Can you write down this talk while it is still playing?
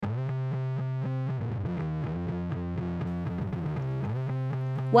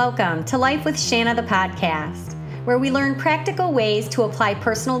Welcome to Life with Shanna, the podcast, where we learn practical ways to apply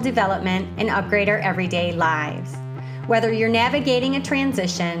personal development and upgrade our everyday lives. Whether you're navigating a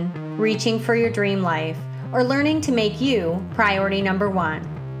transition, reaching for your dream life, or learning to make you priority number one,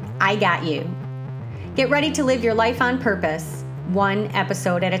 I got you. Get ready to live your life on purpose, one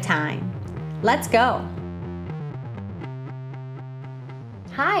episode at a time. Let's go.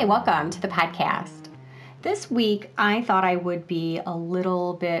 Hi, welcome to the podcast. This week, I thought I would be a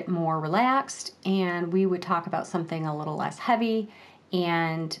little bit more relaxed and we would talk about something a little less heavy.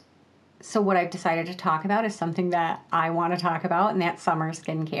 And so what I've decided to talk about is something that I want to talk about, and that's summer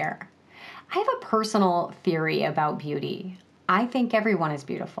skincare. I have a personal theory about beauty. I think everyone is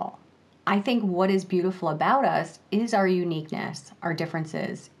beautiful. I think what is beautiful about us is our uniqueness, our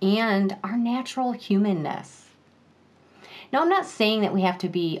differences, and our natural humanness. Now, I'm not saying that we have to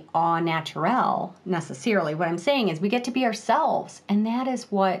be au naturel necessarily. What I'm saying is we get to be ourselves, and that is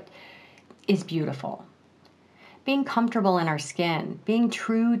what is beautiful. Being comfortable in our skin, being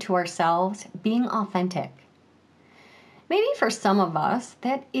true to ourselves, being authentic. Maybe for some of us,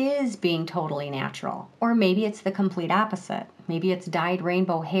 that is being totally natural, or maybe it's the complete opposite. Maybe it's dyed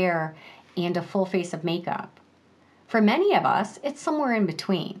rainbow hair and a full face of makeup. For many of us, it's somewhere in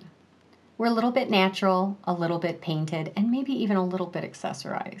between. We're a little bit natural, a little bit painted, and maybe even a little bit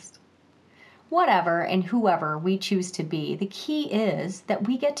accessorized. Whatever and whoever we choose to be, the key is that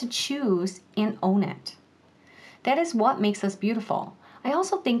we get to choose and own it. That is what makes us beautiful. I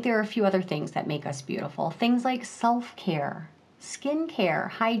also think there are a few other things that make us beautiful. Things like self-care, skincare,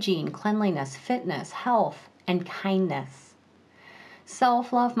 hygiene, cleanliness, fitness, health, and kindness.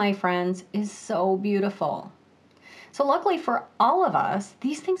 Self-love, my friends, is so beautiful. So luckily for all of us,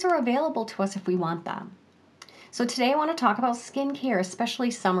 these things are available to us if we want them. So today I want to talk about skincare,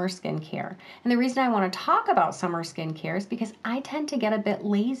 especially summer skincare. And the reason I want to talk about summer skincare is because I tend to get a bit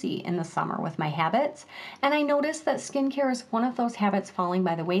lazy in the summer with my habits, and I notice that skincare is one of those habits falling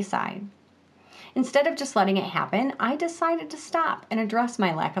by the wayside. Instead of just letting it happen, I decided to stop and address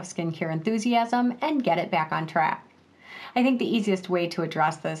my lack of skincare enthusiasm and get it back on track. I think the easiest way to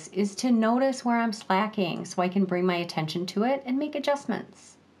address this is to notice where I'm slacking so I can bring my attention to it and make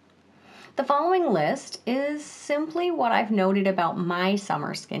adjustments. The following list is simply what I've noted about my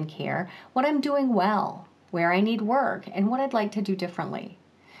summer skincare, what I'm doing well, where I need work, and what I'd like to do differently.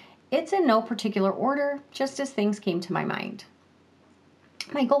 It's in no particular order, just as things came to my mind.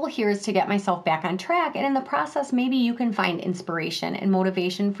 My goal here is to get myself back on track, and in the process, maybe you can find inspiration and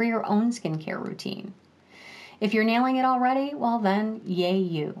motivation for your own skincare routine. If you're nailing it already, well then, yay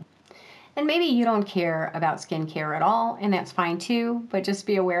you. And maybe you don't care about skincare at all, and that's fine too, but just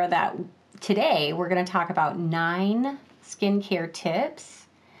be aware that today we're going to talk about 9 skincare tips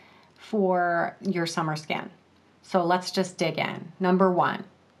for your summer skin. So let's just dig in. Number 1,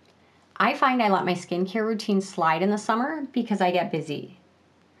 I find I let my skincare routine slide in the summer because I get busy.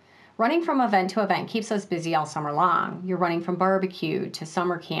 Running from event to event keeps us busy all summer long. You're running from barbecue to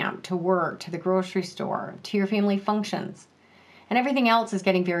summer camp to work to the grocery store to your family functions. And everything else is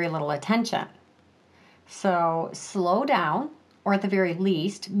getting very little attention. So slow down, or at the very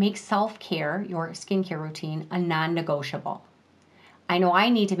least, make self-care, your skincare routine, a non-negotiable. I know I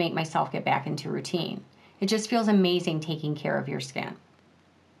need to make myself get back into routine. It just feels amazing taking care of your skin.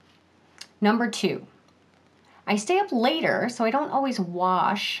 Number 2. I stay up later, so I don't always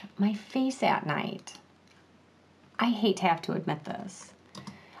wash my face at night. I hate to have to admit this.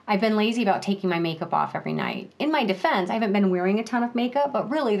 I've been lazy about taking my makeup off every night. In my defense, I haven't been wearing a ton of makeup, but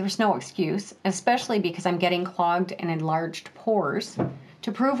really there's no excuse, especially because I'm getting clogged and enlarged pores,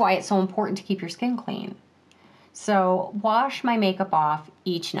 to prove why it's so important to keep your skin clean. So wash my makeup off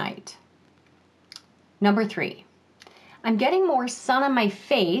each night. Number 3. I'm getting more sun on my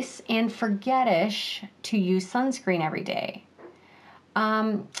face and forget-ish to use sunscreen every day.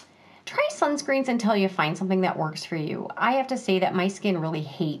 Try sunscreens until you find something that works for you. I have to say that my skin really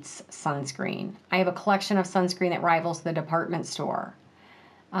hates sunscreen. I have a collection of sunscreen that rivals the department store.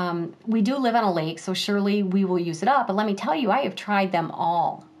 We do live on a lake, so surely we will use it up, but let me tell you, I have tried them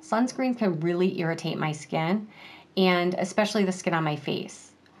all. Sunscreens can really irritate my skin, and especially the skin on my face.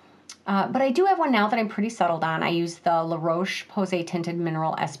 But I do have one now that I'm pretty settled on. I use the La Roche-Posay Tinted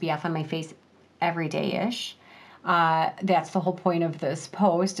Mineral SPF on my face every day-ish. That's the whole point of this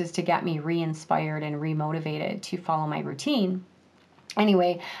post, is to get me re-inspired and re-motivated to follow my routine.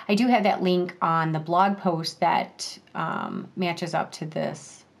 Anyway, I do have that link on the blog post that matches up to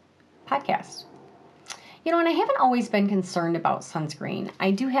this podcast. You know, and I haven't always been concerned about sunscreen.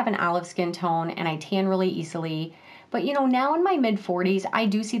 I do have an olive skin tone and I tan really easily, But now in my mid 40s, I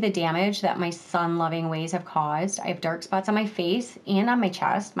do see the damage that my sun-loving ways have caused. I have dark spots on my face and on my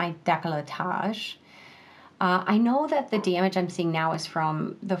chest, my décolletage. I know that the damage I'm seeing now is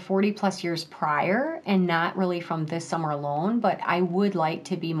from the 40 plus years prior and not really from this summer alone, but I would like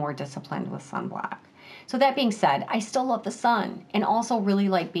to be more disciplined with sunblock. So that being said, I still love the sun and also really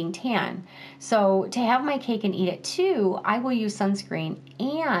like being tan. So to have my cake and eat it too, I will use sunscreen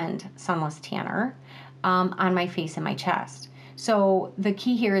and sunless tanner on my face and my chest. So the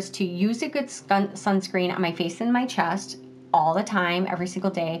key here is to use a good sunscreen on my face and my chest all the time, every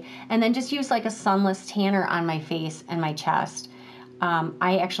single day, and then just use like a sunless tanner on my face and my chest.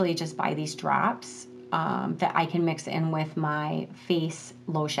 I actually just buy these drops that I can mix in with my face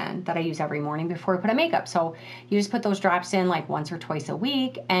lotion that I use every morning before I put on makeup. So you just put those drops in like once or twice a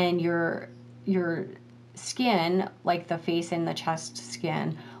week, and your skin, like the face and the chest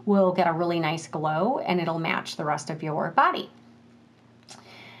skin, will get a really nice glow, and it'll match the rest of your body.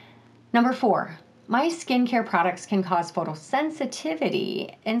 Number 4. My skincare products can cause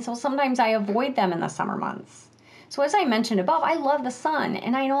photosensitivity, and so sometimes I avoid them in the summer months. So as I mentioned above, I love the sun,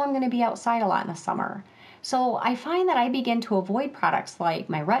 and I know I'm going to be outside a lot in the summer. So I find that I begin to avoid products like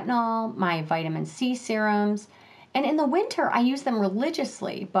my retinol, my vitamin C serums, and in the winter I use them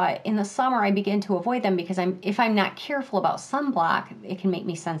religiously, but in the summer I begin to avoid them because if I'm not careful about sunblock, it can make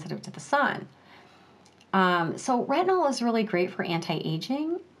me sensitive to the sun. So retinol is really great for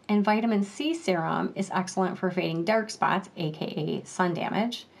anti-aging, and vitamin C serum is excellent for fading dark spots, aka sun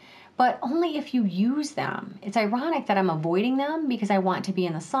damage, but only if you use them. It's ironic that I'm avoiding them because I want to be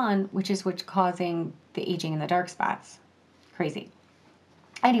in the sun, which is what's causing the aging and the dark spots. Crazy.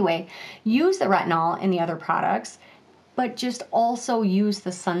 Anyway, use the retinol and the other products, but just also use the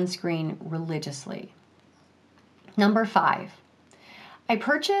sunscreen religiously. Number 5. I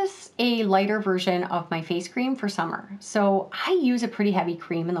purchase a lighter version of my face cream for summer. So I use a pretty heavy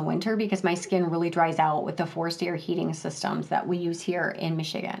cream in the winter because my skin really dries out with the forced air heating systems that we use here in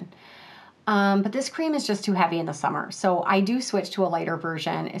Michigan. But this cream is just too heavy in the summer. So I do switch to a lighter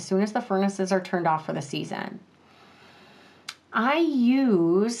version as soon as the furnaces are turned off for the season. I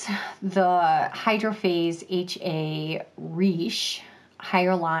use the Hydrophase HA Riche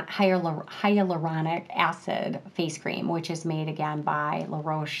hyaluronic acid face cream, which is made again by La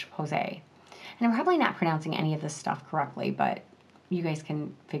Roche-Posay. And I'm probably not pronouncing any of this stuff correctly, but you guys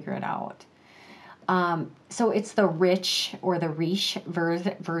can figure it out. So it's the Riche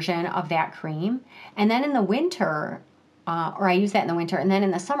version of that cream. And then in the winter, or I use that in the winter, and then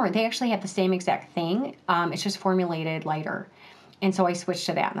in the summer, they actually have the same exact thing. It's just formulated lighter. And so I switched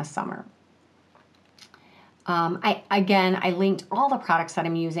to that in the summer. I linked all the products that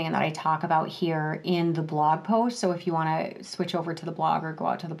I'm using and that I talk about here in the blog post. So if you want to switch over to the blog or go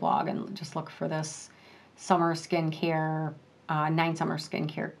out to the blog and just look for this summer skincare, 9 summer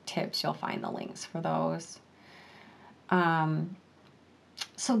skincare tips, you'll find the links for those.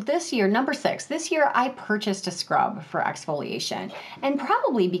 So this year, number 6, this year I purchased a scrub for exfoliation. And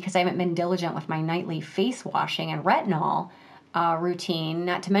probably because I haven't been diligent with my nightly face washing and retinol routine,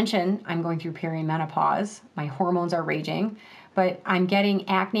 not to mention I'm going through perimenopause, my hormones are raging, but I'm getting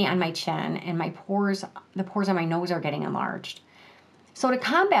acne on my chin, and the pores on my nose are getting enlarged. So to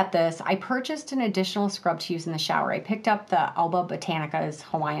combat this, I purchased an additional scrub to use in the shower. I picked up the Alba Botanica's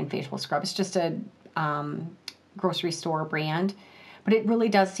Hawaiian Facial Scrub. It's just a grocery store brand, but it really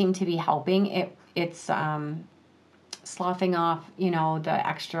does seem to be helping. It's sloughing off, the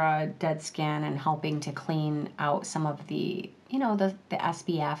extra dead skin and helping to clean out some of the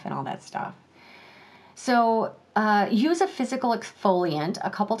SPF and all that stuff. So use a physical exfoliant a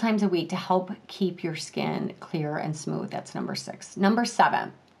couple times a week to help keep your skin clear and smooth. That's number 6. Number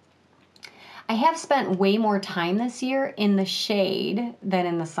 7. I have spent way more time this year in the shade than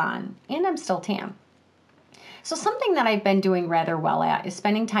in the sun, and I'm still tan. So something that I've been doing rather well at is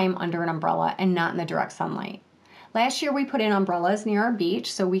spending time under an umbrella and not in the direct sunlight. Last year we put in umbrellas near our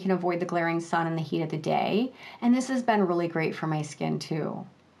beach so we can avoid the glaring sun and the heat of the day, and this has been really great for my skin too.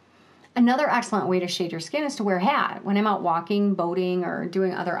 Another excellent way to shade your skin is to wear a hat. When I'm out walking, boating, or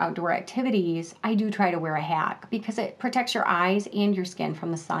doing other outdoor activities, I do try to wear a hat because it protects your eyes and your skin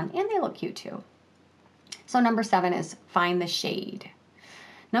from the sun, and they look cute too. So number 7 is find the shade.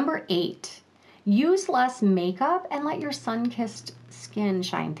 Number 8, use less makeup and let your sun-kissed skin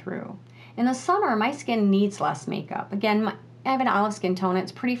shine through. In the summer, my skin needs less makeup. Again, I have an olive skin tone.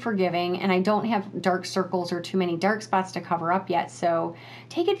 It's pretty forgiving, and I don't have dark circles or too many dark spots to cover up yet, so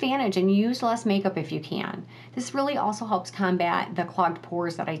take advantage and use less makeup if you can. This really also helps combat the clogged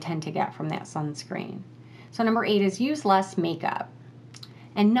pores that I tend to get from that sunscreen. So number 8 is use less makeup.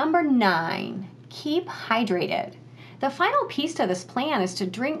 And number 9, keep hydrated. The final piece to this plan is to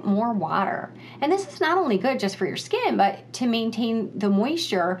drink more water. And this is not only good just for your skin, but to maintain the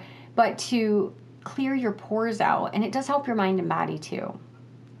moisture, but to clear your pores out. And it does help your mind and body too.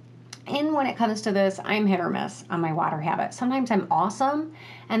 And when it comes to this, I'm hit or miss on my water habit. Sometimes I'm awesome,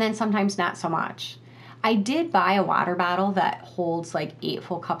 and then sometimes not so much. I did buy a water bottle that holds like 8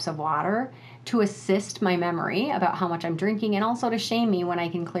 full cups of water to assist my memory about how much I'm drinking, and also to shame me when I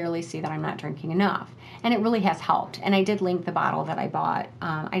can clearly see that I'm not drinking enough. And it really has helped. And I did link the bottle that I bought.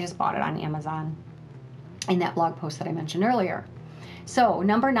 I just bought it on Amazon in that blog post that I mentioned earlier. So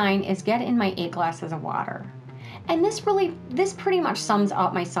number 9 is get in my 8 glasses of water. And this pretty much sums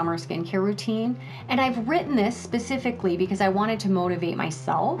up my summer skincare routine. And I've written this specifically because I wanted to motivate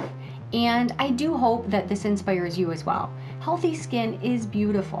myself. And I do hope that this inspires you as well. Healthy skin is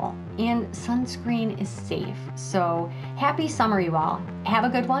beautiful and sunscreen is safe. So happy summer, you all. Have a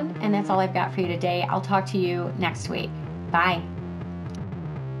good one. And that's all I've got for you today. I'll talk to you next week. Bye.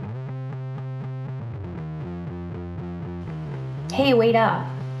 Hey, wait up.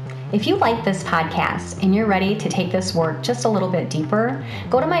 If you like this podcast and you're ready to take this work just a little bit deeper,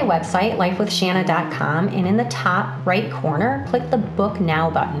 go to my website, lifewithshanna.com, and in the top right corner, click the Book Now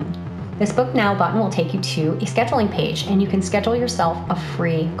button. This Book Now button will take you to a scheduling page, and you can schedule yourself a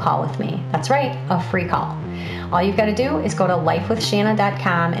free call with me. That's right, a free call. All you've got to do is go to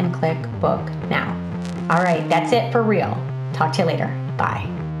lifewithshanna.com and click Book Now. All right, that's it for real. Talk to you later.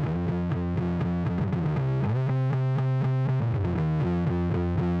 Bye.